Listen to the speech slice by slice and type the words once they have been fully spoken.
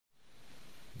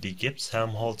The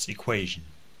Gibbs-Helmholtz equation.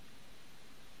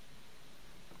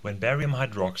 When barium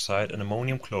hydroxide and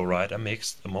ammonium chloride are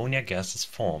mixed, ammonia gas is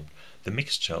formed. The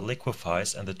mixture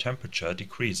liquefies and the temperature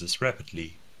decreases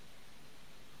rapidly.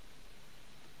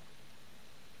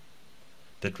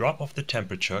 The drop of the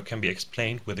temperature can be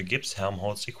explained with the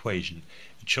Gibbs-Helmholtz equation.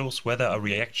 It shows whether a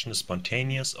reaction is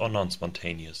spontaneous or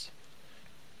non-spontaneous.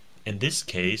 In this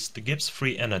case, the Gibbs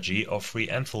free energy or free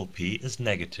enthalpy is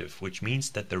negative, which means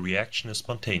that the reaction is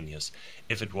spontaneous.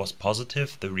 If it was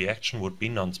positive, the reaction would be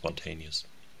non-spontaneous.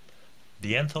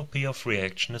 The enthalpy of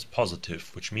reaction is positive,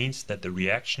 which means that the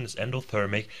reaction is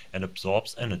endothermic and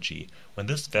absorbs energy. When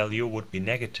this value would be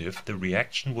negative, the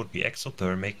reaction would be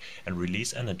exothermic and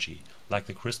release energy, like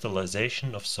the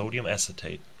crystallization of sodium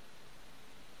acetate.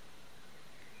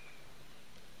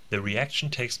 The reaction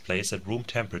takes place at room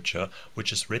temperature,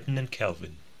 which is written in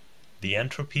Kelvin. The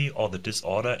entropy or the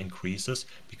disorder increases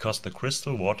because the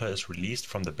crystal water is released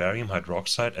from the barium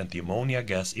hydroxide and the ammonia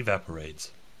gas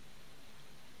evaporates.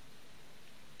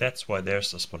 That's why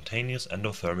there's a spontaneous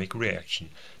endothermic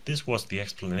reaction. This was the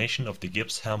explanation of the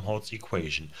Gibbs-Helmholtz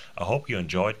equation. I hope you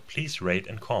enjoyed. Please rate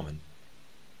and comment.